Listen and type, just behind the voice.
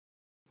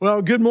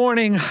Well, good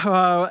morning,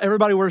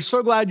 everybody. We're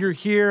so glad you're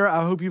here.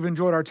 I hope you've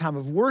enjoyed our time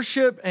of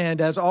worship.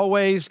 And as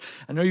always,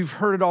 I know you've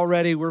heard it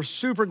already. We're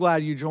super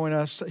glad you join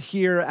us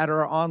here at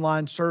our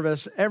online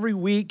service every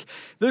week.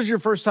 If this is your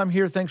first time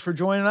here, thanks for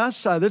joining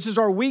us. This is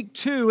our week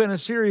 2 in a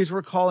series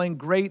we're calling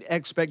Great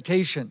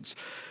Expectations.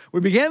 We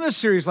began this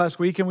series last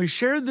week, and we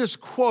shared this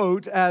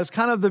quote as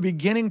kind of the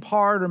beginning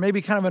part, or maybe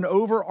kind of an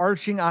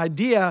overarching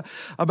idea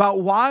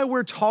about why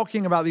we're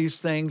talking about these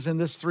things in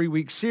this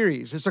 3-week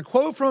series. It's a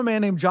quote from a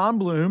man named John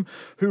Bloom,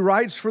 who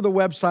writes for the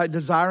website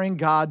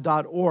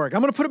desiringgod.org.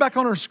 I'm going to put it back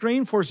on our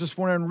screen for us this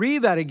morning and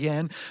read that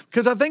again,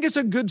 because I think it's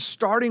a good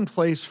starting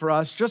place for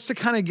us just to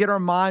kind of get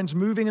our minds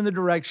moving in the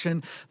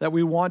direction that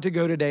we want to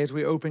go today as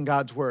we open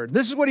God's Word.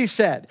 This is what he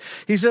said.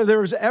 He said, "If there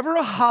was ever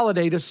a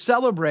holiday to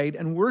celebrate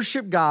and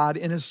worship God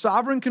in His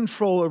sovereign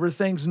control over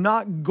things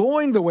not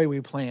going the way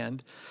we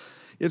planned,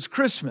 it's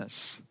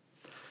Christmas."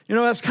 You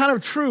know, that's kind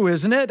of true,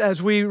 isn't it?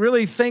 As we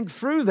really think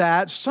through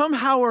that,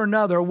 somehow or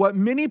another, what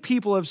many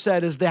people have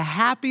said is the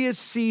happiest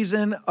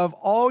season of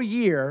all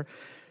year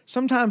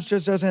sometimes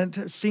just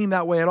doesn't seem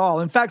that way at all.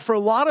 In fact, for a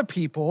lot of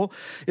people,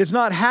 it's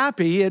not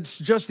happy, it's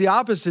just the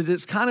opposite.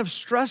 It's kind of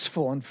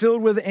stressful and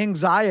filled with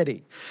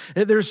anxiety.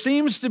 There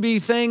seems to be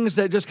things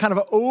that just kind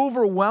of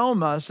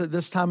overwhelm us at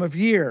this time of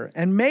year.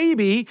 And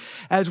maybe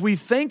as we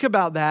think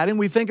about that and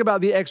we think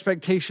about the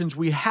expectations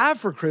we have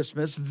for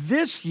Christmas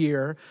this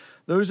year,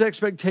 those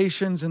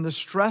expectations and the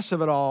stress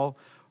of it all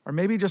are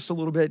maybe just a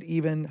little bit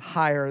even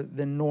higher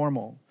than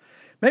normal.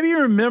 Maybe you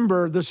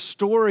remember the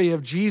story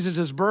of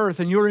Jesus' birth,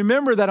 and you'll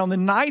remember that on the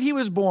night he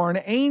was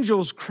born,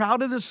 angels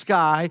crowded the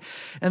sky,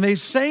 and they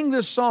sang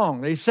this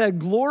song. They said,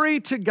 "Glory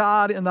to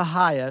God in the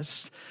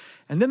highest,"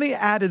 and then they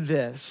added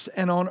this,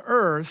 "and on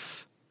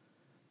earth,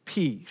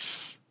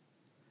 peace."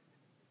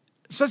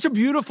 Such a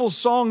beautiful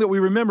song that we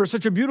remember,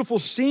 such a beautiful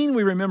scene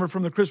we remember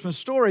from the Christmas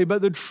story.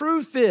 But the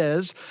truth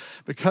is,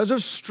 because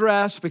of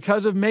stress,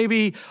 because of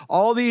maybe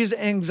all these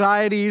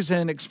anxieties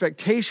and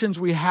expectations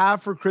we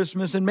have for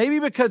Christmas, and maybe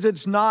because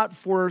it's not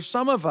for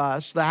some of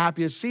us the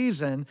happiest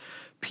season,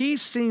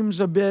 peace seems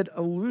a bit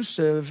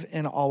elusive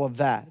in all of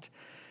that.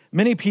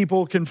 Many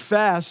people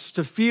confess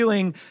to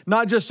feeling,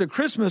 not just at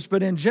Christmas,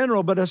 but in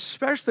general, but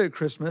especially at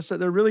Christmas, that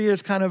there really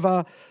is kind of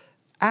an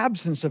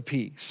absence of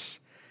peace.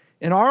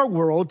 In our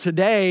world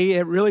today,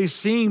 it really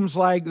seems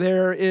like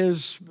there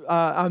is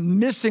a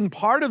missing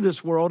part of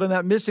this world, and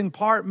that missing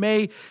part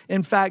may,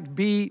 in fact,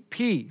 be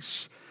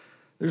peace.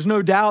 There's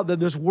no doubt that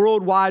this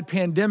worldwide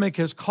pandemic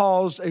has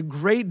caused a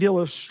great deal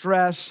of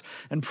stress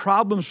and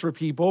problems for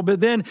people. But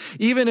then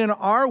even in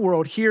our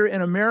world, here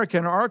in America,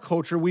 in our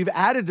culture, we've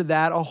added to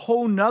that a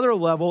whole nother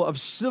level of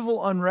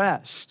civil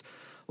unrest.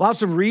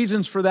 Lots of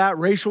reasons for that: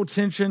 racial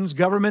tensions,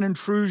 government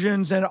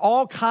intrusions, and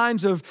all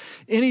kinds of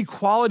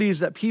inequalities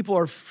that people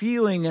are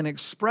feeling and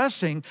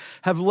expressing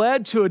have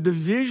led to a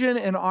division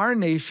in our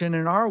nation,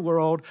 in our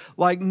world,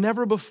 like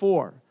never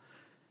before.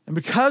 And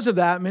because of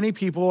that, many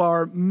people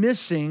are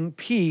missing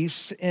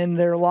peace in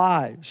their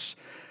lives.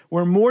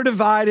 We're more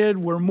divided,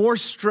 we're more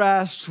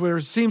stressed, there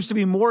seems to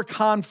be more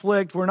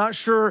conflict, we're not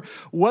sure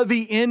what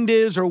the end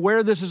is or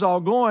where this is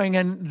all going.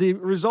 And the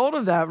result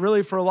of that,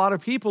 really, for a lot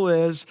of people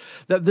is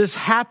that this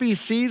happy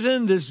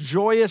season, this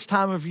joyous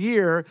time of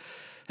year,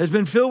 has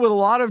been filled with a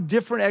lot of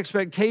different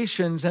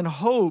expectations and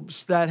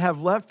hopes that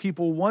have left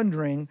people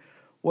wondering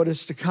what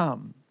is to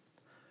come.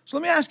 So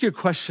let me ask you a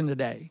question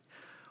today.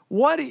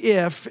 What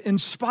if, in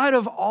spite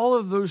of all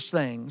of those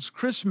things,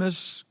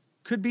 Christmas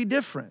could be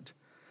different?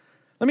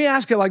 Let me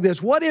ask it like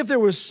this. What if there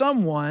was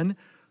someone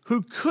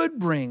who could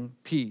bring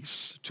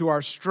peace to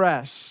our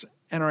stress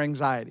and our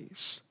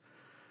anxieties?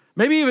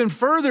 Maybe even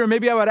further,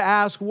 maybe I would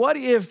ask, what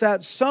if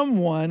that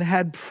someone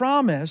had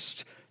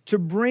promised to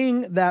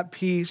bring that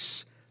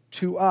peace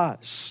to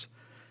us?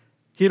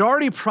 He had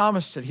already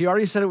promised it. He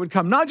already said it would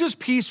come. Not just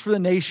peace for the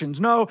nations.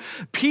 No,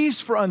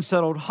 peace for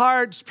unsettled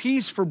hearts,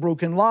 peace for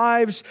broken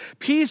lives,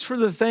 peace for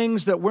the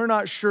things that we're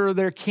not sure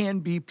there can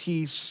be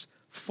peace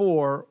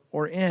for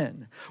or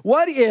in.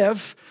 What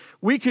if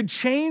we could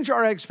change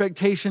our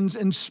expectations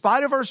in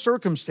spite of our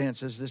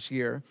circumstances this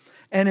year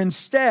and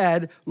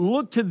instead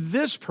look to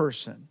this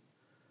person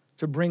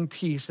to bring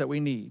peace that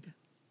we need?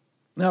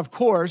 Now, of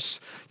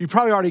course, you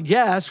probably already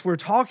guessed we're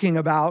talking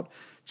about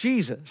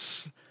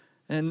Jesus.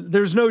 And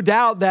there's no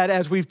doubt that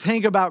as we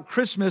think about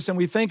Christmas and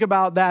we think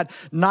about that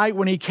night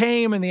when he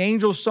came and the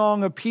angels'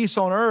 song of peace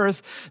on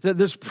earth, that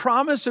this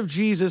promise of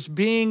Jesus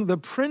being the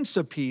Prince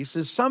of Peace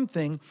is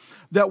something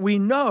that we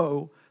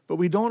know, but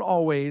we don't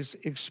always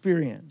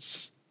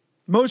experience.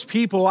 Most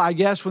people, I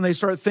guess, when they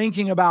start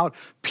thinking about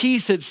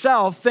peace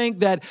itself, think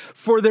that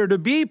for there to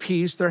be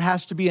peace, there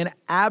has to be an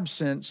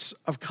absence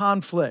of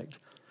conflict.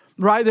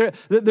 Right?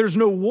 There's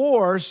no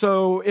war,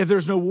 so if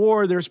there's no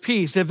war, there's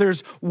peace. If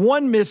there's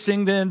one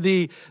missing, then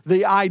the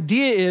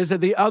idea is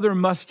that the other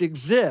must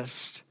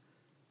exist.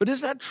 But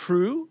is that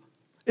true?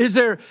 Is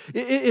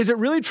it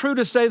really true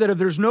to say that if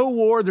there's no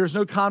war, there's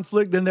no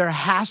conflict, then there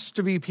has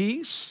to be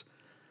peace?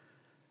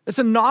 It's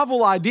a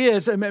novel idea.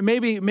 It's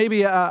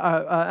maybe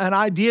an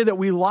idea that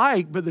we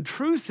like, but the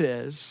truth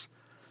is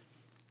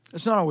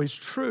It's not always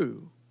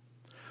true.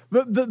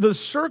 But the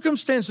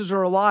circumstances of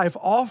our life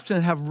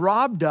often have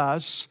robbed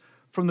us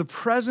from the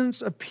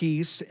presence of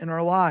peace in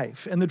our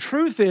life. And the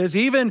truth is,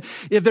 even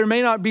if there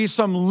may not be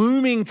some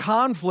looming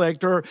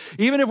conflict, or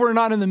even if we're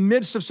not in the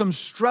midst of some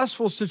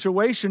stressful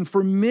situation,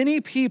 for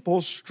many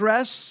people,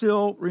 stress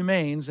still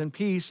remains and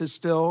peace is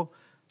still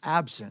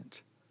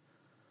absent.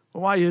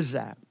 Well, why is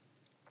that?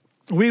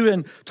 We've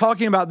been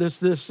talking about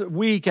this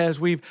week as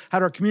we've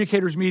had our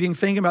communicators meeting,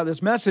 thinking about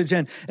this message,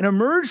 and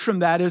emerged from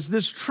that is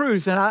this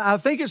truth. And I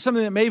think it's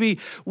something that maybe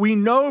we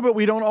know, but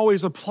we don't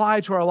always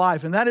apply to our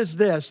life. And that is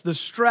this: the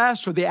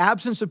stress or the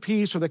absence of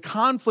peace or the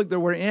conflict that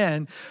we're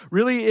in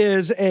really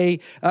is a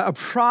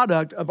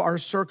product of our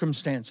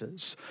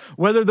circumstances.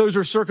 Whether those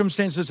are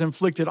circumstances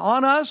inflicted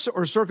on us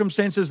or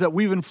circumstances that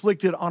we've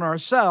inflicted on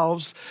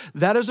ourselves,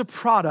 that is a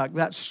product,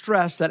 that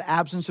stress, that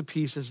absence of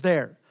peace is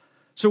there.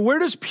 So where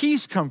does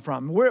peace come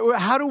from?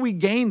 How do we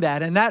gain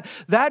that? And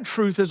that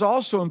truth is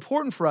also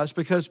important for us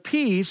because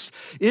peace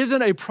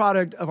isn't a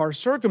product of our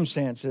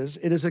circumstances.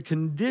 It is a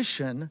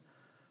condition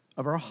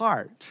of our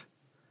heart.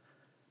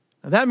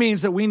 Now, that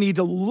means that we need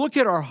to look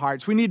at our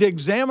hearts. We need to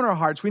examine our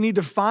hearts. We need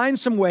to find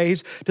some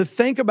ways to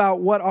think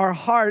about what our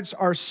hearts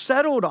are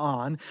settled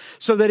on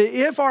so that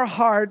if our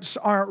hearts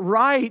aren't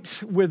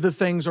right with the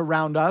things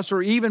around us,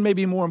 or even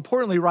maybe more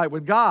importantly, right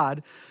with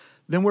God,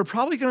 then we're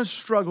probably going to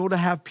struggle to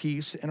have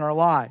peace in our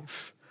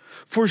life.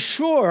 For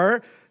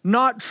sure,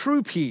 not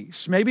true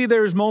peace. Maybe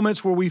there's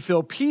moments where we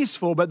feel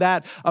peaceful, but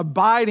that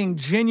abiding,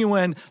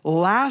 genuine,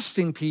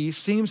 lasting peace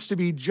seems to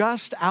be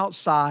just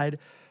outside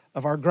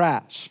of our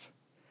grasp.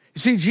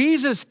 You see,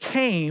 Jesus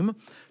came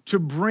to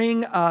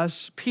bring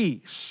us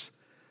peace.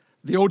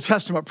 The Old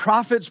Testament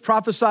prophets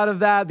prophesied of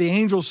that. The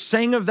angels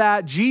sang of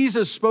that.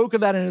 Jesus spoke of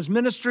that in his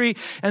ministry.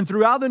 And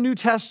throughout the New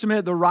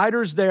Testament, the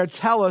writers there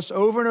tell us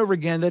over and over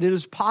again that it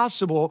is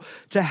possible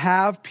to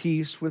have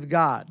peace with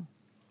God.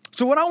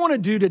 So what I want to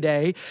do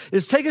today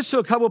is take us to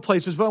a couple of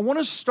places, but I want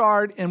to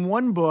start in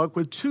one book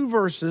with two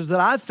verses that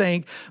I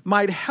think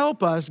might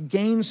help us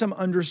gain some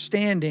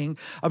understanding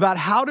about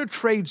how to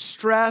trade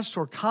stress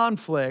or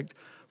conflict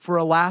for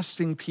a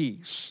lasting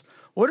peace.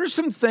 What are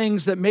some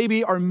things that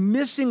maybe are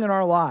missing in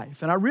our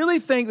life? And I really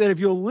think that if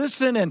you'll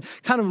listen and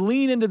kind of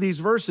lean into these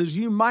verses,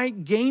 you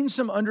might gain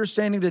some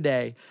understanding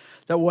today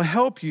that will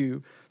help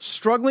you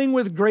struggling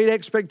with great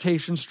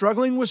expectations,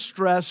 struggling with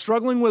stress,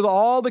 struggling with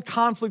all the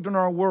conflict in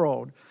our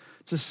world,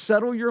 to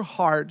settle your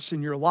hearts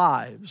and your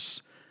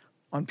lives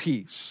on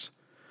peace.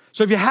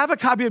 So if you have a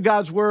copy of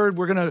God's Word,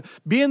 we're going to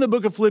be in the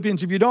book of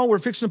Philippians. If you don't, we're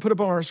fixing to put up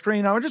on our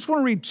screen. Now, I just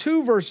want to read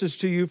two verses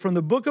to you from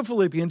the book of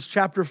Philippians,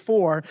 chapter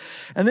 4,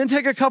 and then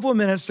take a couple of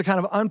minutes to kind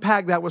of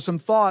unpack that with some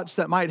thoughts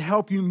that might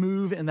help you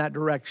move in that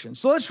direction.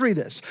 So let's read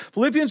this.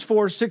 Philippians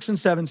 4, 6 and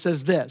 7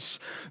 says this: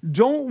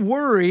 don't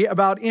worry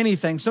about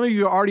anything. Some of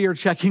you already are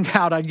checking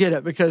out. I get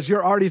it, because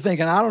you're already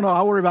thinking, I don't know,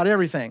 I worry about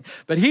everything.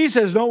 But he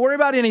says, don't worry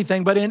about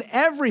anything, but in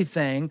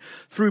everything,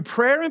 through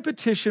prayer and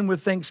petition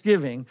with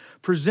thanksgiving,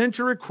 present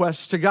your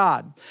requests to God.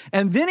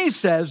 And then he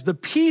says, the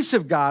peace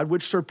of God,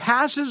 which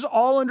surpasses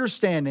all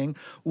understanding,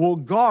 will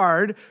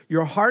guard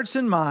your hearts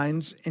and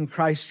minds in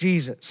Christ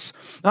Jesus.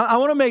 Now, I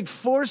want to make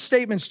four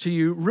statements to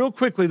you real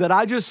quickly that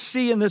I just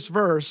see in this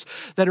verse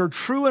that are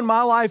true in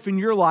my life and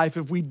your life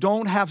if we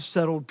don't have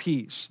settled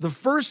peace. The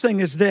first thing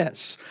is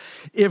this: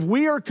 if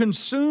we are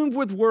consumed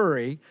with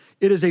worry,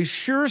 it is a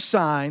sure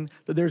sign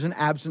that there's an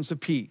absence of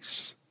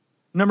peace.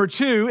 Number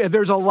two, if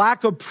there's a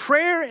lack of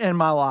prayer in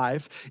my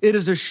life, it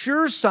is a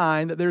sure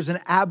sign that there's an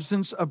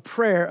absence of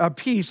prayer, of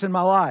peace in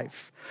my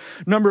life.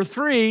 Number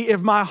three, if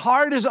my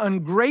heart is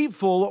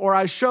ungrateful or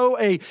I show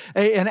an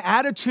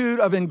attitude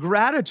of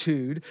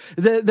ingratitude,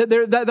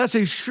 that's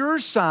a sure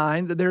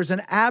sign that there's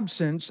an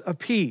absence of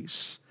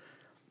peace.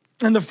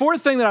 And the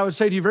fourth thing that I would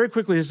say to you very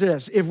quickly is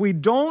this: if we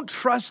don't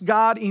trust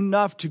God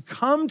enough to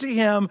come to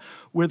him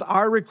with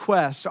our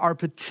requests, our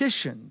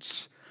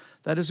petitions,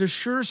 that is a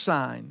sure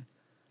sign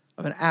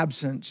of an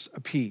absence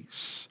of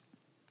peace.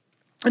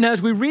 And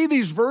as we read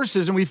these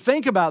verses and we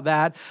think about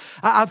that,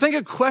 I think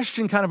a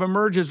question kind of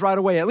emerges right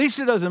away. At least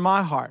it does in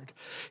my heart.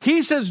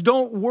 He says,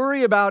 don't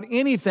worry about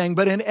anything,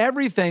 but in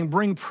everything,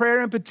 bring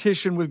prayer and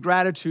petition with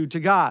gratitude to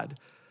God.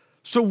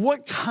 So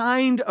what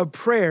kind of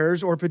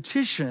prayers or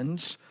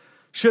petitions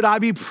should I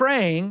be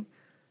praying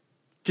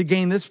to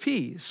gain this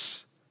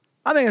peace?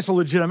 I think that's a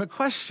legitimate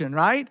question,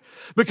 right?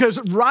 Because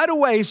right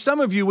away,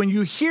 some of you, when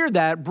you hear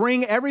that,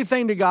 bring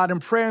everything to God in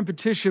prayer and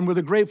petition with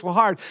a grateful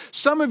heart.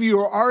 Some of you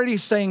are already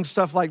saying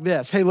stuff like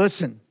this: hey,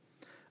 listen,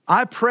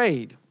 I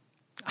prayed,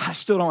 I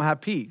still don't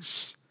have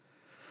peace.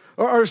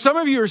 Or some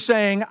of you are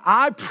saying,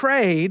 I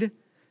prayed,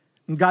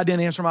 and God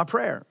didn't answer my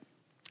prayer.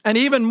 And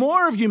even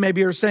more of you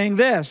maybe are saying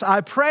this: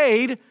 I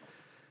prayed,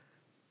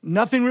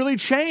 nothing really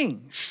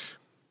changed.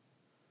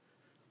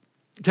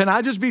 Can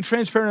I just be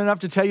transparent enough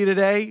to tell you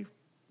today,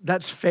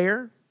 that's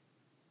fair?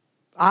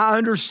 I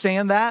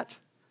understand that.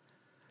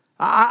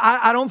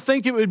 I don't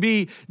think it would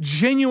be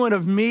genuine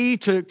of me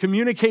to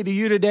communicate to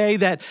you today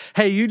that,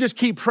 hey, you just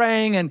keep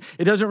praying and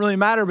it doesn't really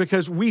matter,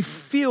 because we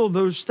feel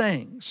those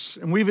things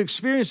and we've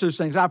experienced those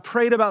things. I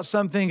prayed about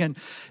something and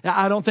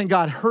I don't think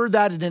God heard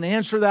that. It didn't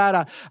answer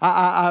that.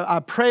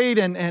 I prayed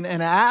and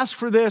asked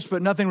for this,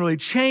 but nothing really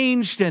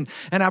changed. And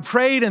I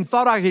prayed and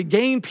thought I could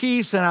gain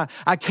peace, and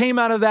I came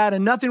out of that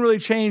and nothing really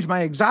changed.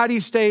 My anxiety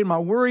stayed, my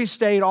worry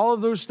stayed. All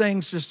of those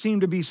things just seemed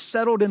to be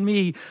settled in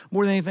me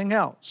more than anything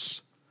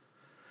else.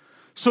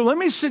 So let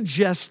me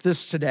suggest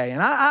this today,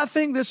 and I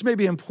think this may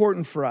be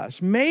important for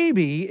us.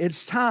 Maybe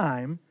it's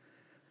time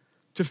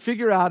to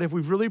figure out if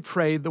we've really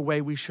prayed the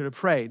way we should have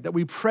prayed, that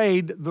we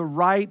prayed the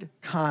right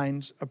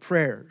kinds of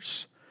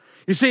prayers.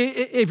 You see,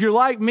 if you're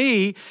like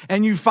me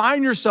and you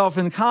find yourself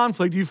in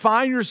conflict, you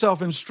find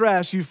yourself in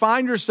stress, you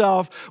find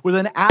yourself with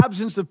an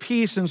absence of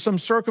peace in some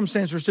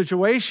circumstance or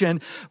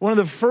situation, one of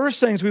the first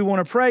things we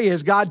want to pray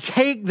is, God,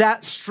 take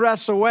that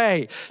stress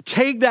away,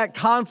 take that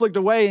conflict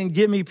away and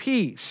give me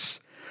peace.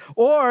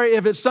 Or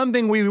if it's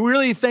something we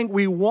really think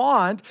we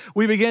want,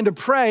 we begin to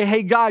pray,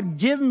 hey, God,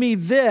 give me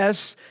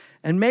this.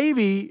 And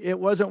maybe it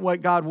wasn't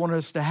what God wanted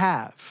us to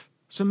have.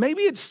 So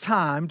maybe it's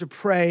time to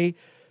pray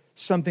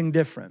something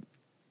different.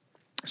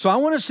 So I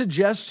want to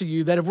suggest to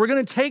you that if we're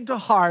going to take to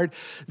heart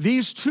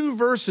these two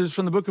verses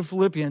from the book of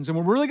Philippians, and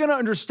we're really going to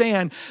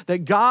understand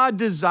that God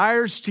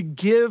desires to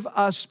give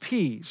us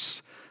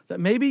peace, that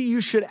maybe you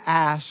should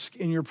ask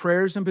in your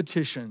prayers and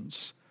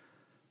petitions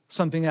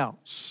something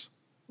else.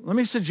 Let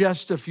me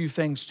suggest a few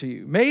things to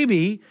you.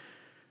 Maybe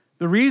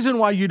the reason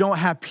why you don't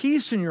have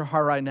peace in your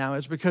heart right now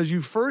is because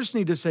you first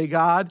need to say,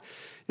 God,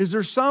 is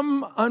there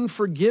some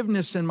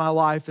unforgiveness in my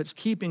life that's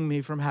keeping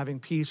me from having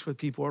peace with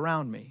people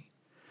around me?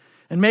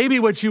 And maybe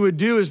what you would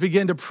do is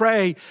begin to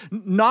pray,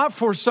 not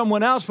for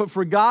someone else, but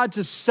for God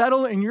to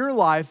settle in your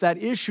life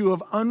that issue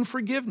of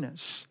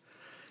unforgiveness.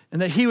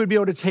 And that he would be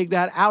able to take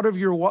that out of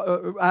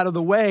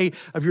the way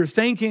of your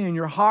thinking and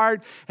your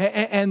heart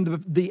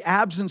and the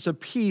absence of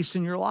peace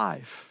in your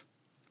life.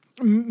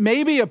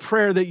 Maybe a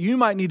prayer that you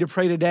might need to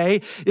pray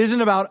today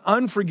isn't about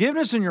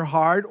unforgiveness in your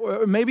heart,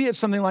 or maybe it's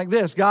something like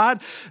this.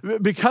 God,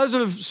 because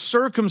of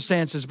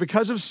circumstances,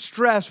 because of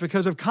stress,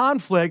 because of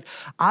conflict,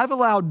 I've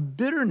allowed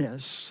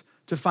bitterness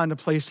to find a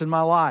place in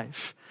my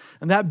life.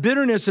 And that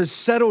bitterness has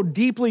settled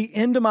deeply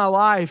into my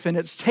life, and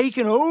it's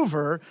taken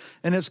over,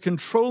 and it's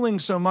controlling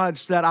so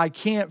much that I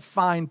can't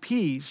find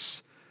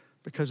peace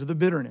because of the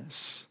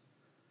bitterness.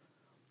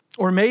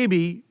 Or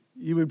maybe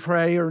you would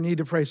pray or need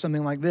to pray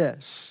something like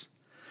this.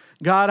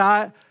 God,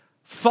 I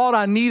thought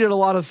I needed a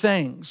lot of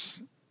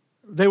things.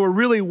 They were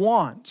really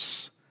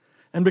wants.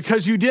 And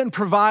because you didn't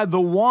provide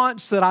the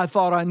wants that I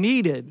thought I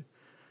needed,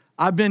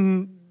 I've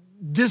been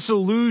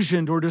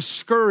disillusioned or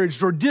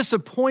discouraged or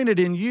disappointed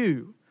in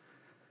you.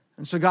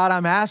 And so, God,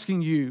 I'm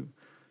asking you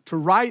to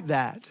right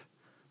that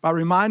by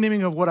reminding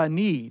me of what I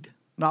need,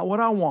 not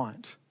what I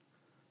want,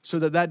 so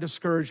that that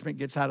discouragement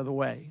gets out of the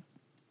way.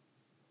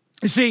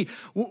 You see,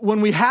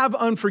 when we have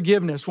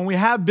unforgiveness, when we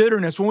have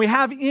bitterness, when we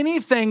have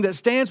anything that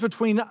stands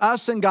between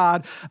us and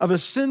God of a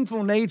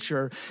sinful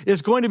nature,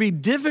 it's going to be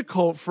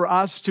difficult for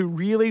us to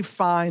really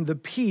find the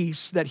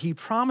peace that he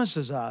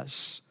promises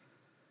us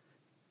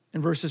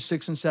in verses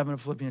 6 and 7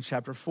 of Philippians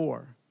chapter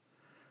 4.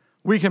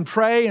 We can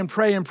pray and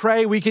pray and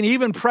pray. We can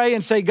even pray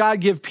and say,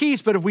 God, give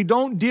peace. But if we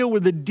don't deal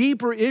with the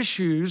deeper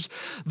issues,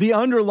 the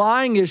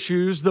underlying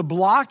issues, the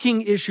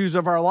blocking issues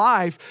of our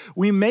life,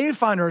 we may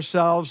find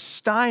ourselves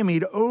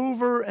stymied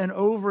over and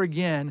over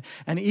again.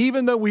 And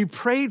even though we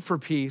prayed for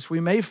peace, we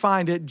may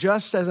find it,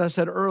 just as I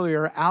said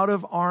earlier, out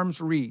of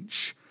arm's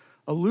reach,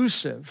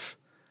 elusive,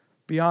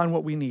 beyond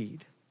what we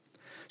need.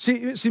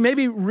 See,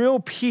 maybe real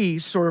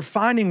peace or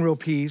finding real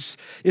peace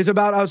is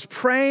about us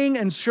praying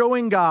and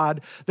showing God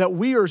that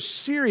we are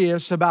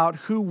serious about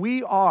who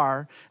we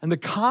are and the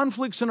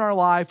conflicts in our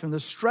life and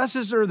the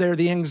stresses that are there,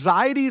 the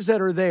anxieties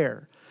that are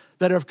there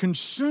that have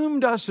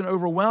consumed us and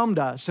overwhelmed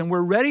us. And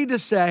we're ready to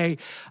say,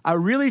 I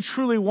really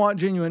truly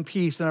want genuine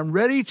peace, and I'm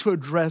ready to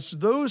address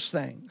those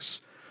things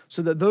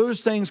so that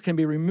those things can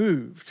be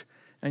removed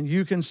and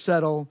you can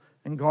settle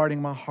in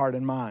guarding my heart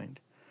and mind.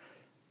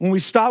 When we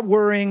stop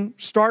worrying,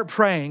 start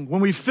praying,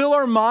 when we fill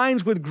our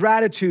minds with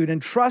gratitude and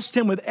trust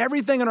him with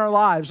everything in our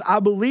lives, I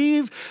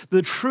believe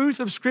the truth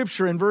of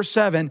Scripture in verse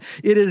 7,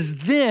 it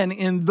is then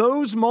in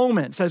those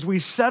moments as we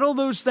settle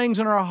those things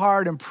in our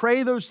heart and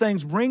pray those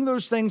things, bring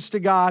those things to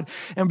God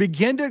and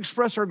begin to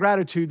express our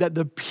gratitude that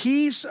the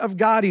peace of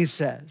God, he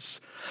says,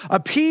 a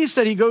peace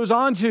that he goes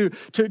on to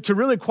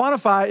really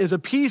quantify is a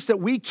peace that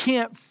we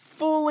can't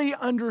fully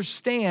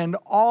understand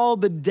all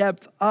the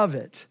depth of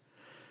it,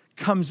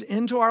 comes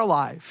into our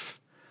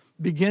life,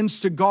 begins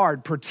to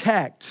guard,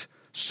 protect,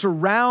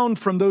 surround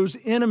from those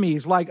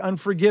enemies like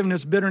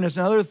unforgiveness, bitterness,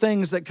 and other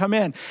things that come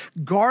in,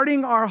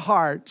 guarding our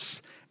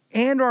hearts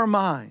and our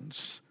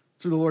minds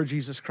through the Lord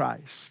Jesus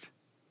Christ.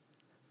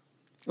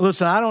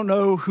 Listen, I don't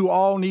know who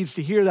all needs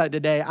to hear that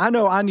today. I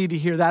know I need to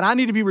hear that. I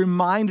need to be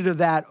reminded of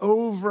that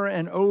over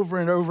and over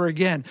and over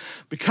again,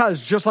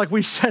 because just like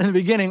we said in the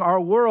beginning, our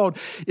world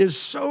is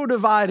so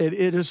divided.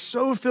 It is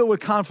so filled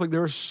with conflict.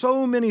 There are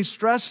so many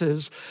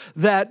stresses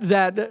that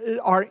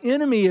our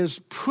enemy is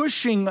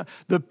pushing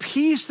the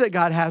peace that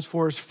God has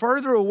for us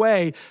further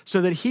away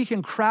so that he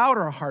can crowd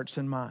our hearts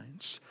and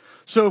minds.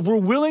 So if we're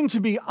willing to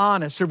be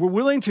honest, if we're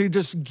willing to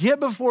just get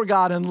before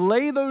God and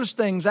lay those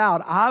things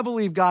out, I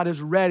believe God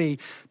is ready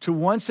to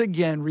once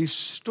again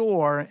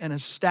restore and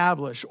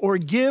establish or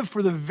give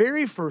for the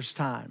very first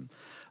time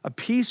a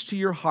peace to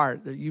your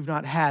heart that you've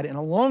not had in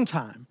a long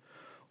time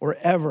or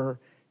ever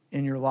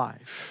in your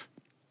life.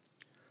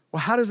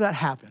 Well, how does that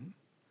happen?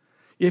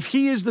 If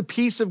he is the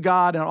peace of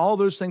God and all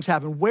those things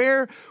happen,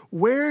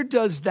 where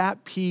does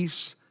that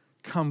peace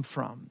come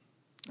from?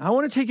 I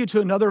want to take you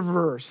to another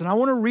verse, and I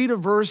want to read a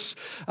verse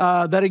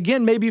that,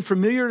 again, may be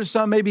familiar to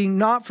some, maybe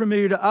not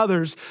familiar to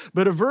others,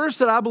 but a verse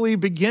that I believe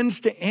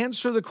begins to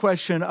answer the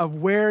question of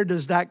where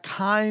does that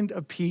kind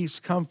of peace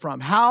come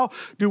from? How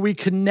do we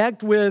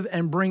connect with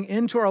and bring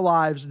into our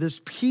lives this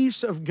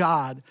peace of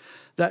God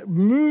that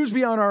moves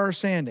beyond our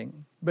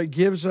understanding, but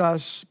gives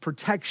us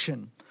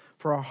protection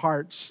for our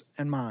hearts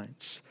and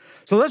minds?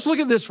 So let's look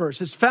at this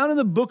verse. It's found in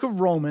the book of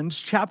Romans,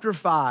 chapter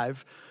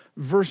 5,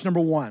 verse number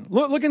 1.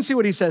 Look and see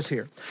what he says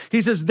here.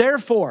 He says,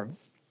 therefore,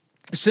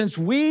 since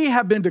we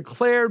have been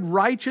declared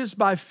righteous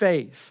by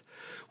faith,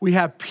 we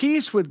have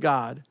peace with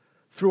God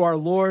through our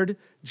Lord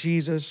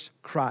Jesus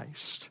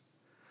Christ.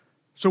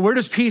 So where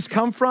does peace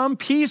come from?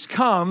 Peace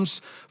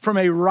comes from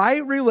a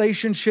right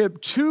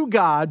relationship to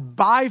God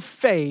by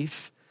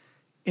faith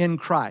in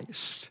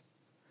Christ.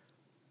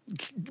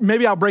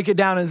 Maybe I'll break it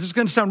down, and this is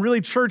going to sound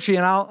really churchy,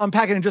 and I'll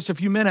unpack it in just a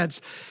few minutes.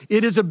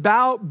 It is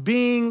about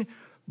being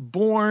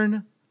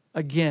born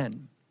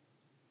again,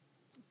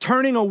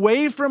 turning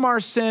away from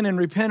our sin and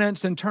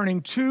repentance and turning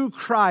to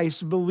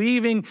Christ,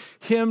 believing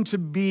him to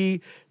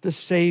be the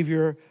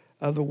Savior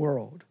of the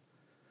world.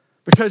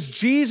 Because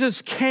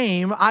Jesus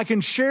came, I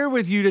can share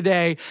with you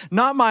today,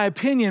 not my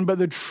opinion, but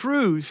the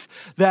truth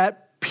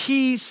that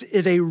peace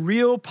is a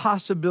real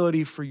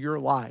possibility for your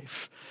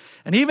life.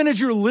 And even as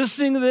you're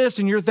listening to this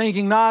and you're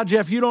thinking, nah,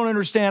 Jeff, you don't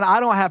understand.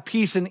 I don't have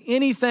peace in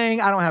anything.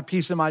 I don't have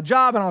peace in my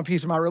job. I don't have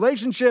peace in my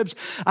relationships.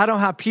 I don't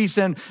have peace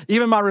in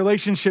even my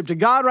relationship to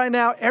God right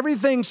now.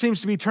 Everything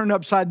seems to be turned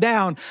upside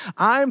down.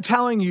 I'm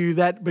telling you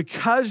that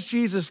because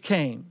Jesus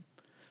came,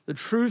 the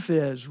truth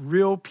is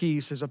real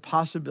peace is a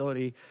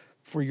possibility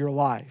for your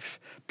life.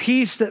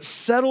 Peace that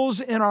settles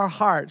in our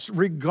hearts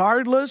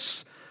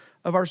regardless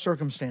of our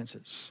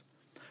circumstances.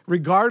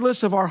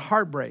 Regardless of our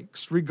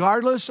heartbreaks,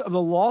 regardless of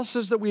the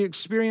losses that we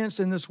experience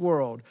in this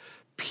world,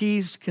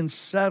 peace can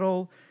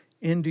settle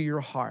into your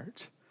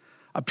heart.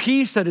 A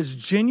peace that is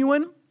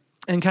genuine,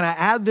 and can I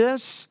add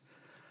this?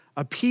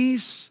 A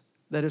peace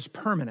that is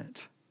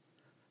permanent.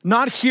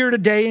 Not here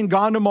today and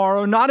gone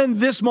tomorrow, not in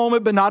this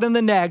moment, but not in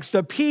the next.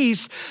 A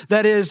peace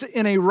that is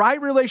in a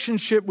right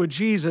relationship with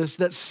Jesus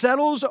that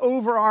settles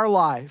over our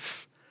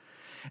life.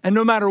 And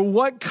no matter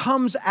what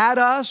comes at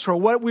us or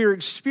what we're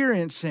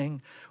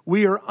experiencing,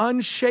 we are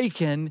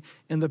unshaken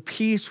in the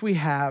peace we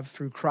have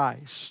through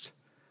Christ.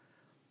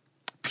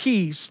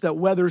 Peace that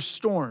weathers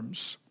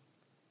storms,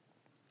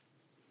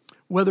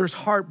 weathers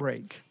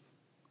heartbreak.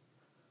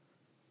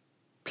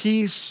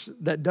 Peace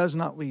that does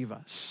not leave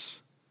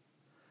us.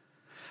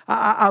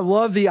 I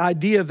love the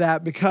idea of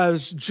that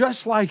because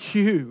just like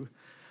you,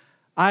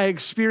 I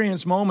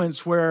experience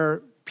moments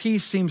where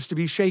peace seems to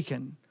be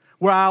shaken,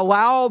 where I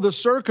allow the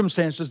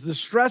circumstances, the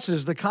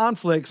stresses, the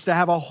conflicts to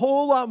have a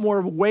whole lot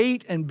more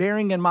weight and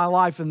bearing in my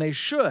life than they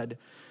should.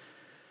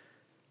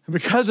 And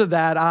because of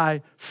that,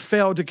 I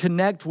fail to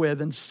connect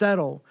with and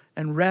settle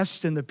and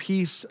rest in the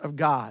peace of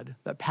God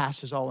that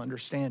passes all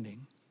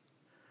understanding.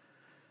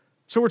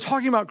 So we're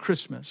talking about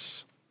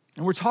Christmas,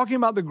 and we're talking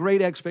about the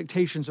great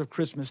expectations of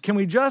Christmas. Can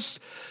we just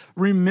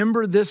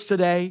remember this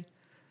today?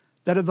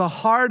 That at the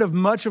heart of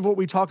much of what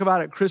we talk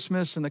about at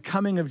Christmas and the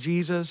coming of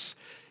Jesus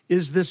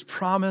is this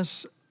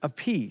promise of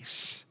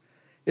peace.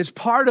 It's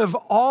part of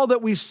all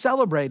that we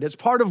celebrate. It's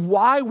part of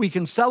why we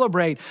can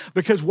celebrate,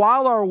 because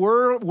while our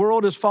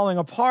world is falling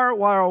apart,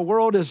 while our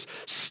world is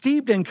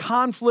steeped in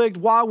conflict,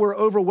 while we're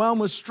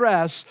overwhelmed with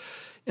stress,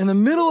 in the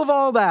middle of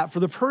all that, for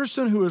the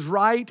person who is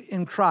right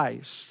in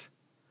Christ,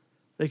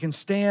 they can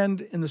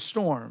stand in the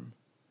storm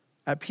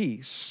at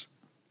peace.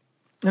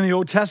 In the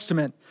Old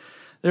Testament,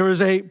 there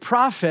was a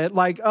prophet,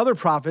 like other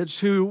prophets,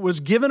 who was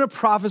given a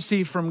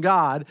prophecy from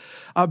God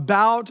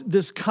about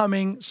this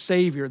coming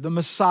Savior, the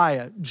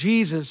Messiah,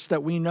 Jesus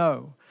that we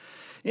know.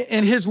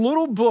 In his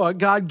little book,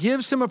 God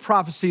gives him a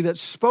prophecy that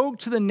spoke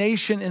to the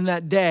nation in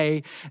that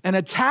day, and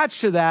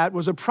attached to that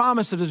was a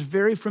promise that is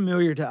very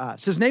familiar to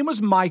us. His name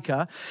was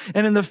Micah,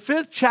 and in the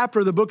 5th chapter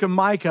of the book of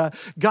Micah,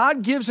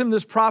 God gives him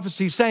this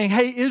prophecy saying,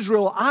 hey,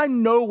 Israel, I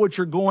know what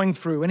you're going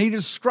through. And he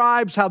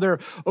describes how they're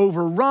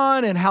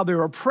overrun and how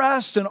they're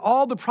oppressed and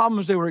all the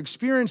problems they were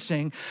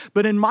experiencing.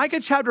 But in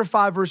Micah chapter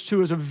 5, verse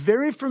 2 is a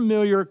very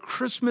familiar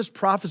Christmas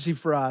prophecy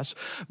for us,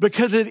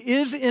 because it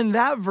is in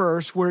that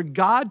verse where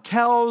God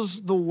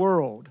tells the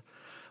world,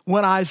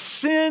 when I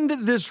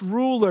send this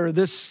ruler,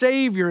 this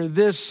savior,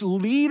 this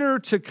leader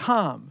to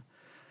come,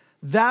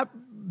 that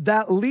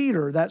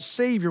leader, that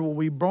savior will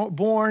be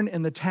born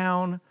in the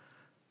town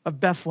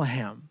of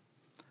Bethlehem.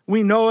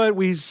 We know it,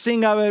 we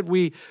sing of it,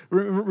 we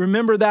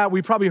remember that.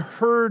 We probably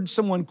heard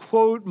someone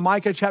quote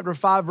Micah chapter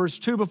 5, verse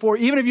 2 before.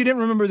 Even if you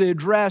didn't remember the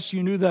address,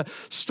 you knew the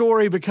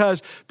story,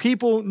 because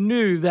people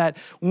knew that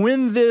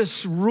when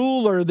this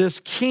ruler,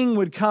 this king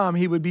would come,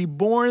 he would be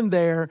born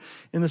there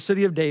in the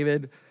city of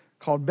David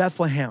called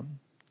Bethlehem.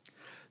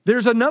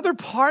 There's another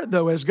part,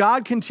 though, as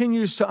God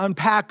continues to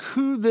unpack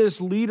who this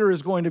leader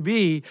is going to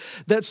be,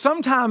 that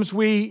sometimes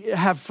we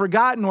have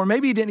forgotten or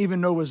maybe didn't even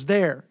know was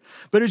there.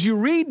 But as you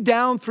read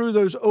down through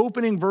those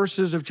opening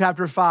verses of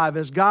chapter 5,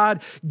 as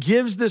God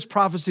gives this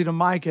prophecy to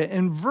Micah,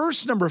 in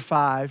verse number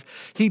 5,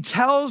 he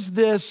tells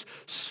this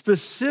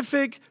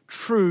specific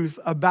truth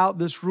about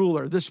this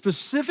ruler, the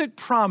specific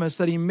promise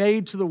that he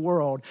made to the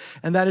world,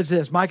 and that is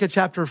this, Micah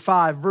chapter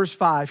 5, verse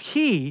 5,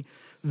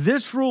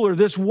 this ruler,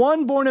 this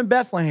one born in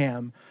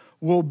Bethlehem,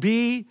 will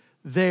be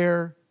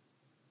their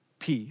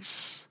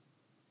peace.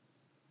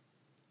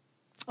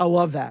 I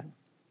love that.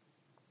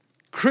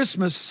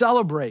 Christmas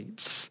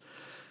celebrates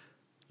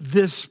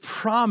this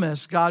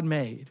promise God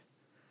made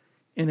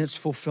in its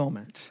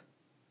fulfillment.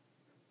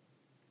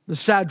 The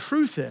sad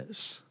truth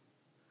is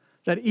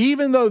that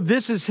even though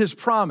this is his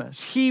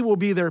promise, he will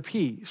be their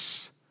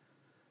peace,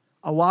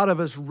 a lot of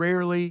us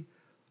rarely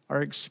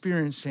are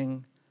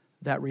experiencing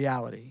that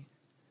reality.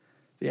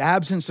 The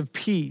absence of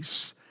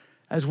peace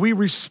as we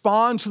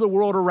respond to the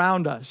world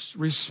around us,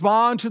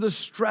 respond to the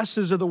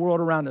stresses of the world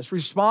around us,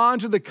 respond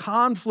to the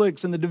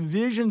conflicts and the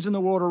divisions in the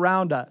world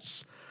around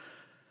us,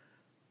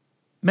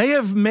 may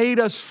have made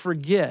us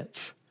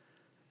forget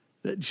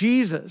that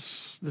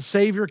Jesus, the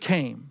Savior,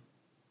 came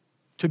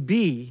to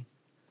be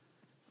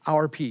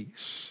our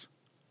peace.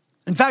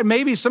 In fact,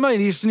 maybe somebody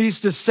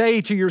needs to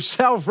say to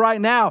yourself right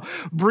now,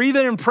 breathe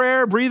it in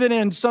prayer, breathe it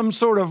in some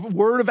sort of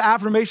word of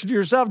affirmation to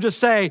yourself. Just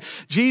say,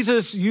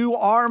 Jesus, you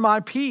are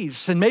my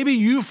peace. And maybe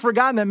you've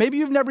forgotten that. Maybe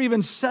you've never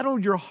even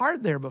settled your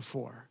heart there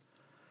before.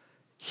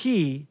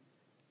 He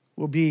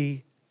will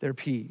be their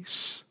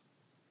peace.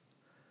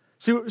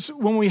 See,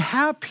 when we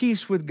have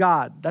peace with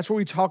God, that's what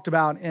we talked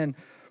about in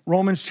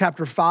Romans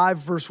chapter 5,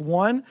 verse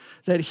 1,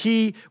 that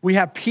we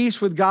have peace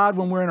with God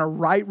when we're in a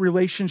right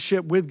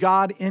relationship with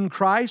God in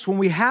Christ. When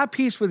we have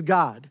peace with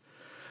God,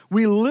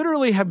 we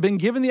literally have been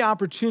given the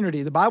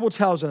opportunity, the Bible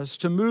tells us,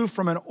 to move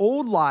from an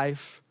old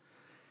life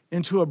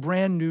into a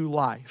brand new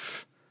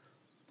life.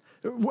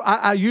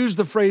 I used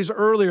the phrase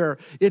earlier,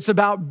 it's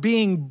about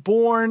being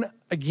born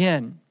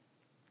again.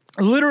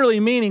 Literally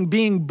meaning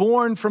being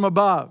born from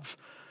above.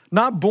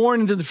 Not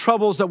born into the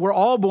troubles that we're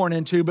all born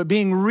into, but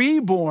being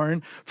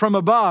reborn from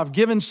above,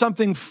 given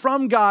something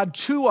from God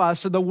to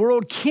us that the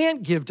world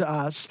can't give to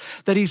us,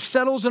 that he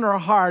settles in our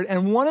heart.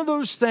 And one of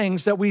those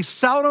things that we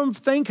seldom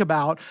think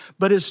about,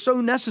 but is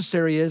so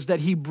necessary, is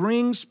that he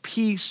brings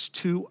peace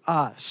to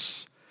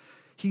us.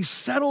 He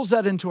settles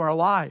that into our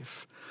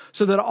life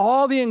so that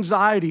all the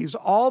anxieties,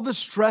 all the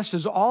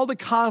stresses, all the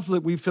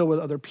conflict we feel with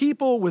other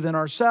people, within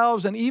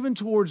ourselves, and even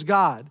towards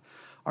God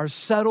are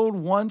settled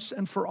once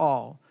and for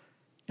all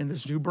in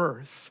this new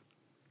birth.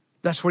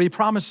 That's what he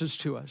promises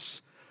to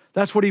us.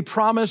 That's what he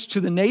promised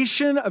to the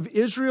nation of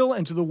Israel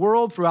and to the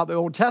world throughout the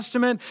Old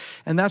Testament,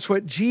 and that's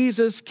what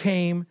Jesus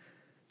came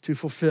to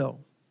fulfill.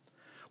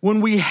 When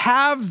we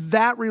have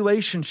that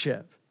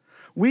relationship,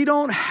 we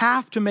don't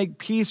have to make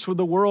peace with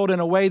the world in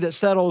a way that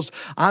settles,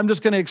 I'm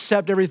just going to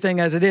accept everything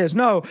as it is.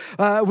 No,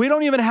 we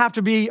don't even have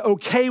to be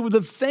okay with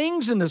the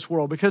things in this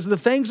world, because the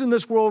things in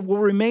this world will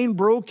remain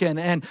broken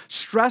and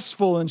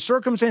stressful, and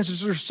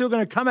circumstances are still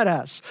going to come at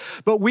us.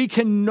 But we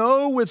can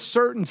know with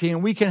certainty,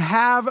 and we can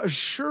have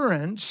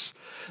assurance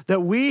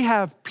that we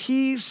have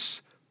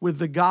peace with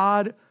the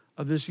God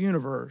of this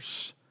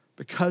universe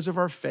because of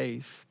our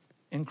faith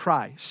in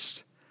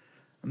Christ.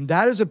 And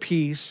that is a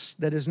peace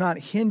that is not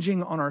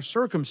hinging on our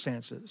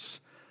circumstances,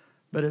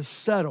 but is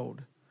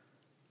settled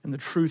in the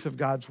truth of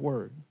God's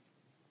word.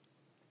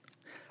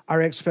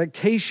 Our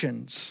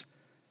expectations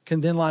can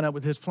then line up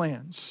with his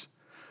plans,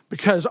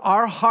 because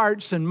our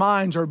hearts and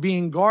minds are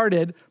being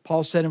guarded,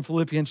 Paul said in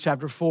Philippians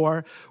chapter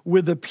 4,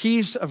 with the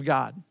peace of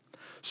God,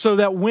 so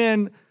that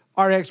when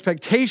our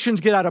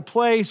expectations get out of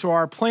place or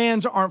our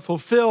plans aren't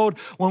fulfilled,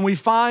 when we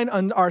find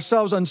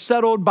ourselves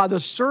unsettled by the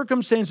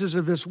circumstances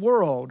of this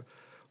world,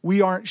 we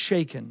aren't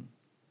shaken.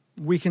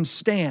 We can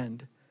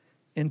stand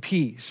in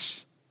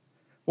peace.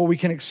 What we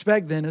can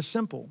expect then is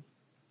simple.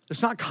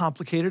 It's not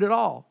complicated at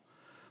all.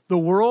 the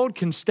world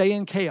can stay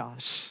in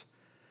chaos.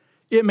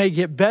 It may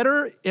get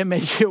better, it may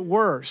get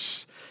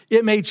worse.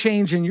 It may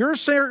change in your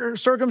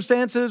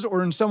circumstances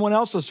or in someone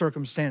else's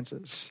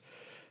circumstances.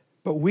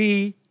 But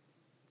we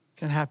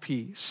can have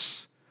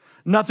peace.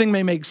 Nothing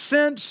may make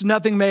sense.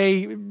 Nothing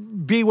may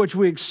be what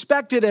we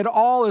expected at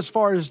all as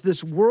far as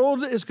this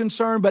world is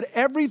concerned. But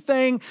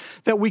everything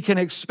that we can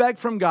expect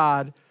from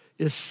God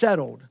is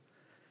settled,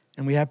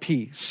 and we have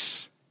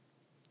peace.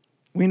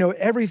 We know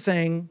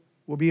everything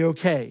will be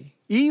okay,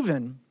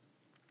 even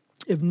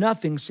if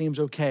nothing seems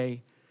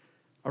okay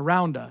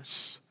around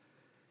us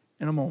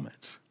in a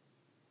moment.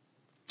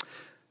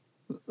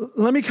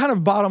 Let me kind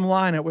of bottom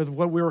line it with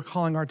what we were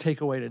calling our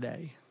takeaway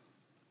today.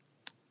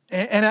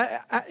 And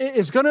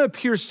it's going to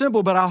appear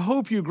simple, but I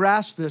hope you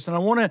grasp this. And I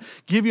want to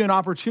give you an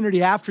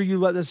opportunity after you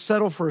let this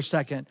settle for a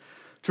second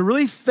to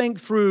really think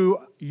through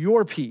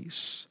your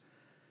peace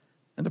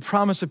and the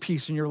promise of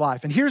peace in your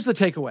life. And here's the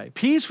takeaway.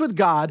 Peace with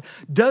God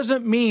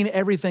doesn't mean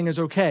everything is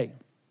okay.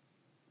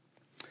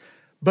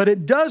 But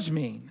it does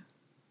mean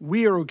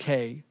we are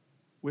okay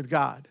with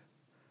God.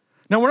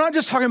 Now, we're not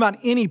just talking about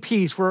any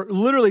peace. We're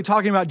literally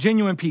talking about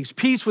genuine peace.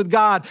 Peace with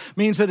God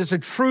means that it's a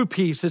true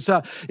peace. It's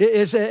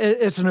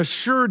an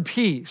assured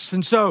peace.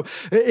 And so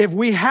if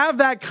we have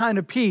that kind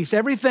of peace,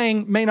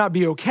 everything may not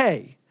be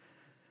okay,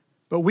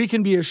 but we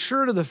can be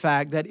assured of the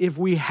fact that if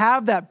we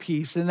have that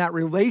peace and that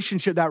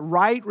relationship, that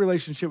right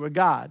relationship with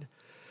God,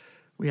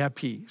 we have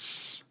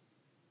peace,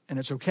 and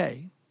it's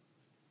okay.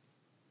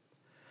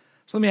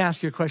 So let me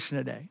ask you a question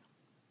today.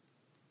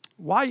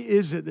 Why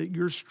is it that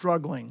you're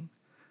struggling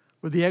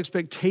with the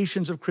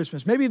expectations of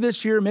Christmas? Maybe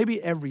this year,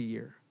 maybe every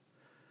year.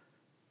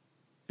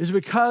 Is it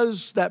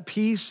because that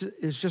peace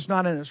is just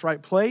not in its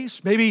right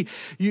place? Maybe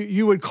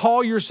you would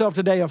call yourself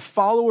today a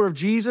follower of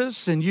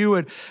Jesus and you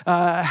would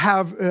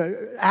have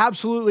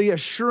absolutely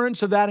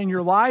assurance of that in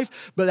your life,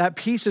 but that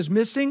peace is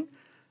missing.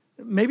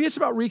 Maybe it's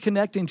about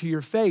reconnecting to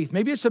your faith.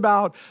 Maybe it's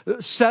about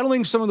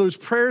settling some of those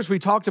prayers we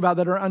talked about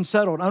that are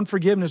unsettled,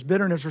 unforgiveness,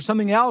 bitterness, or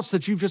something else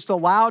that you've just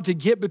allowed to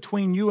get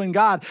between you and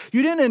God.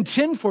 You didn't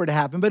intend for it to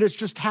happen, but it's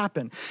just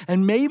happened.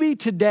 And maybe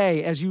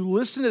today, as you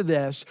listen to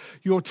this,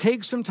 you'll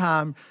take some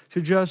time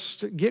to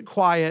just get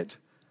quiet,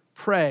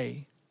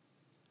 pray,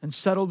 and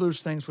settle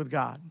those things with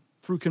God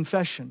through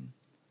confession,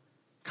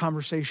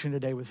 conversation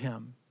today with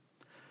Him.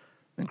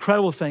 The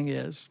incredible thing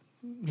is,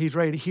 He's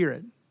ready to hear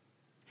it.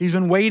 He's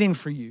been waiting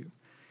for you,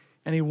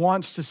 and He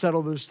wants to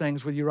settle those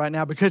things with you right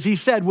now because He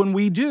said when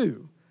we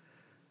do,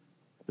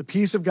 the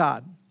peace of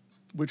God,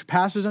 which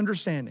passes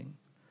understanding,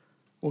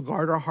 will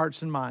guard our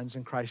hearts and minds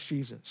in Christ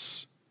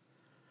Jesus.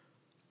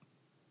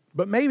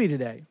 But maybe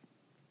today,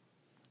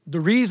 the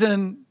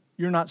reason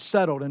you're not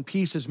settled and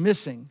peace is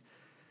missing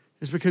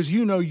is because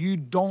you know you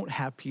don't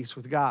have peace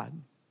with God.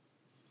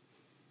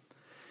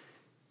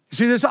 You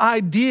see, this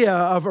idea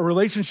of a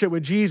relationship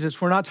with Jesus,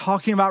 we're not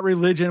talking about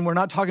religion. We're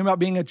not talking about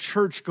being a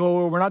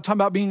churchgoer. We're not talking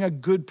about being a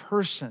good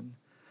person.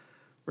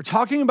 We're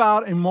talking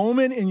about a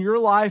moment in your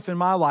life and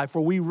my life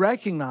where we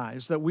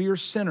recognize that we are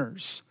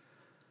sinners,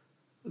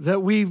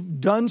 that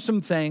we've done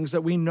some things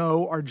that we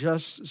know are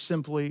just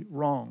simply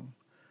wrong.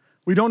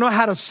 We don't know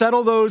how to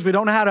settle those. We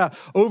don't know how to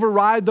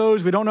override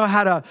those. We don't know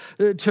how to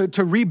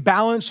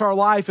rebalance our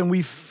life, and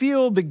we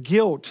feel the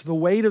guilt, the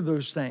weight of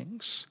those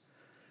things.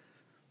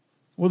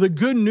 Well, the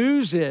good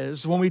news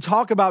is when we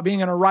talk about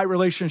being in a right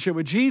relationship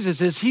with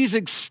Jesus is He's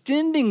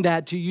extending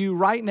that to you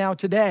right now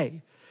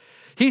today.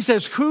 He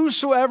says,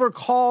 whosoever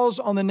calls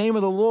on the name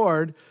of the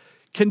Lord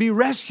can be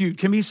rescued,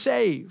 can be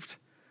saved.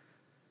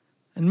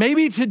 And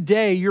maybe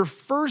today your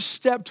first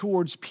step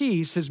towards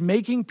peace is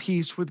making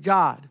peace with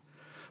God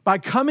by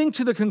coming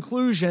to the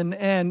conclusion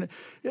and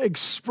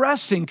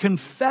expressing,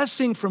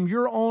 confessing from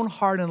your own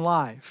heart and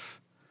life,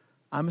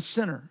 I'm a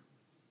sinner.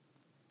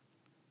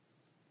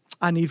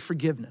 I need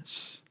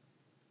forgiveness.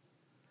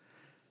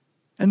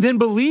 And then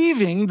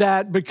believing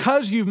that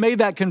because you've made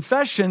that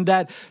confession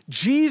that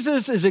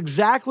Jesus is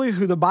exactly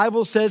who the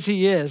Bible says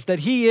He is, that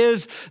He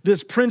is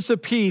this Prince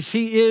of Peace,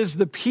 He is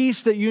the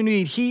peace that you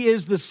need, He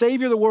is the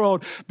Savior of the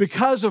world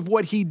because of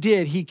what He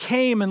did. He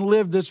came and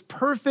lived this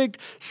perfect,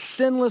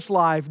 sinless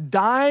life,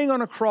 dying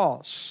on a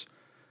cross,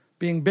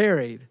 being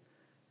buried,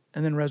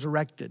 and then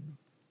resurrected.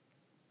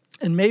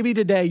 And maybe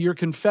today your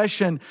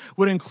confession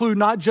would include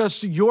not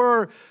just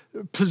your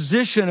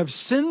position of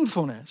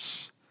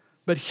sinfulness,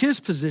 but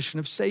His position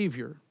of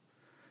Savior.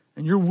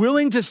 And you're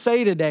willing to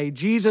say today,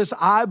 Jesus,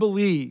 I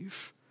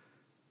believe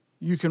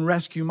you can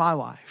rescue my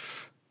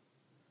life.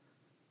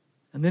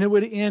 And then it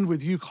would end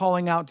with you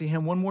calling out to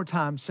Him one more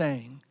time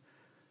saying,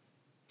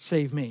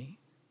 save me.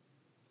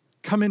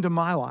 Come into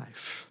my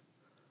life.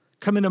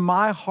 Come into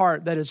my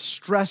heart that is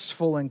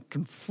stressful and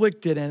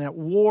conflicted and at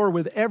war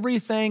with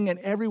everything and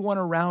everyone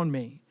around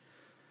me,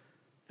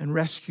 and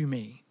rescue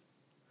me.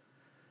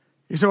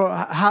 So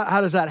how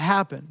does that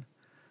happen?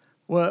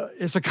 Well,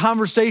 it's a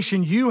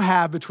conversation you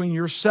have between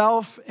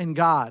yourself and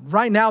God.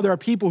 Right now, there are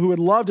people who would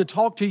love to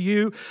talk to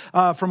you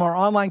from our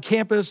online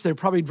campus. They're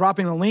probably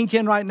dropping a link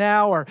in right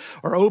now or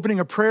opening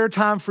a prayer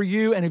time for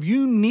you. And if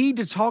you need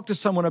to talk to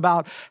someone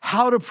about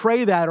how to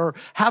pray that or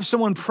have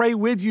someone pray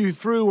with you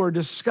through or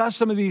discuss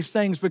some of these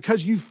things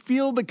because you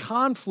feel the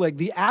conflict,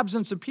 the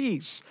absence of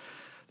peace,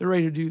 they're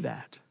ready to do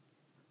that.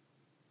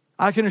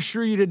 I can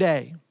assure you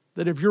today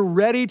that if you're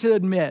ready to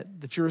admit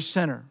that you're a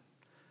sinner,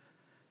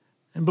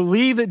 and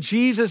believe that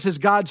Jesus is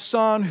God's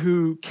Son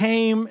who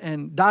came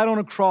and died on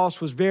a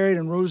cross, was buried,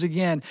 and rose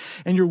again,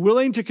 and you're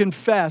willing to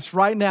confess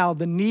right now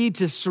the need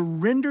to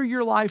surrender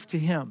your life to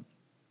Him,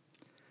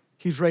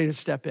 He's ready to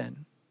step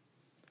in.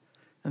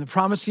 And the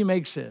promise He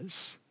makes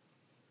is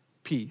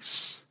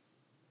peace.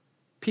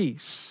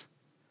 Peace.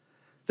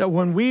 That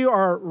when we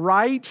are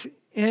right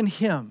in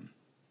Him,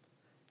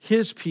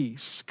 His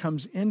peace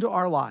comes into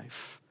our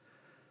life.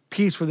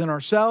 Peace within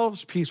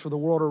ourselves, peace with the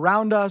world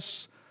around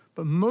us,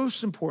 but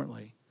most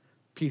importantly,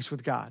 peace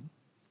with God.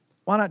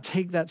 Why not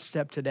take that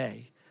step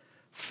today?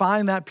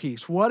 Find that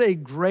peace. What a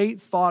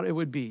great thought it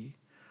would be.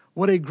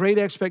 What a great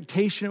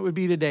expectation it would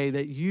be today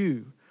that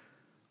you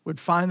would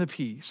find the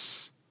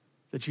peace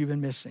that you've been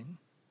missing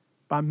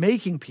by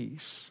making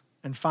peace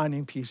and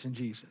finding peace in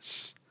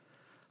Jesus.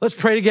 Let's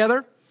pray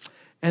together,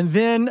 and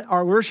then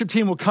our worship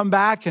team will come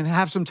back and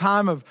have some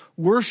time of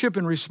worship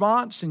and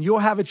response, and you'll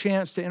have a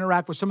chance to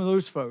interact with some of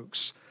those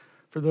folks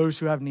for those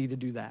who have need to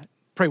do that.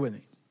 Pray with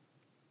me.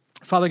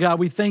 Father God,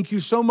 we thank you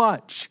so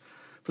much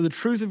for the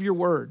truth of your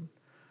word.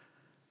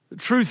 The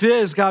truth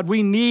is, God,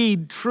 we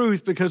need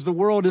truth because the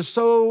world is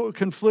so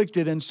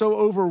conflicted and so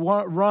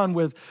overrun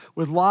with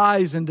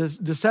lies and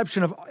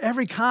deception of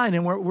every kind.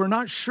 And we're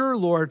not sure,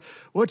 Lord,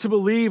 what to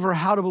believe or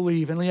how to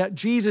believe. And yet,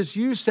 Jesus,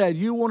 you said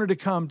you wanted to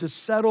come to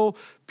settle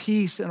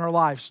peace in our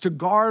lives, to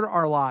guard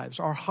our lives,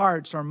 our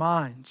hearts, our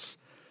minds.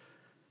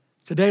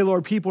 Today,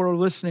 Lord, people are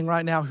listening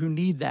right now who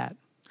need that,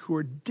 who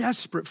are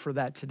desperate for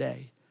that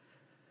today.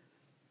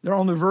 They're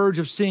on the verge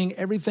of seeing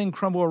everything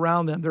crumble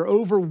around them. They're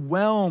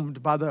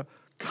overwhelmed by the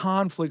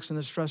conflicts and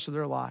the stress of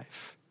their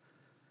life.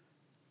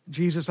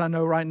 Jesus, I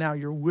know right now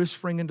you're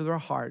whispering into their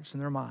hearts and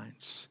their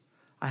minds,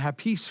 I have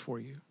peace for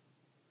you.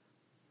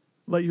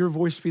 Let your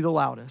voice be the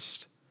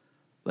loudest.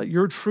 Let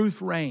your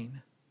truth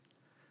reign.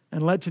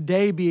 And let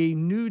today be a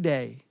new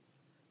day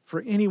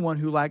for anyone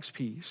who lacks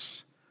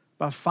peace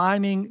by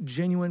finding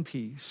genuine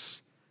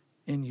peace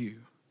in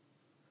you.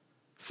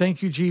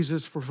 Thank you,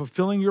 Jesus, for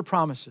fulfilling your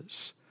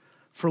promises,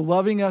 for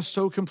loving us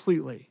so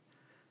completely,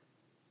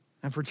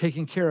 and for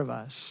taking care of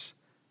us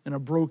in a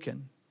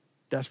broken,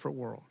 desperate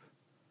world.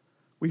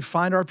 We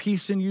find our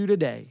peace in you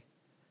today,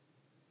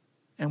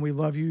 and we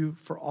love you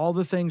for all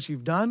the things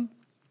you've done,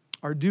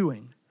 are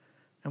doing,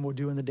 and will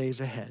do in the days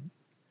ahead.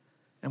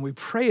 And we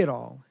pray it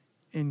all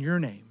in your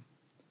name.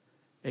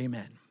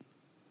 Amen.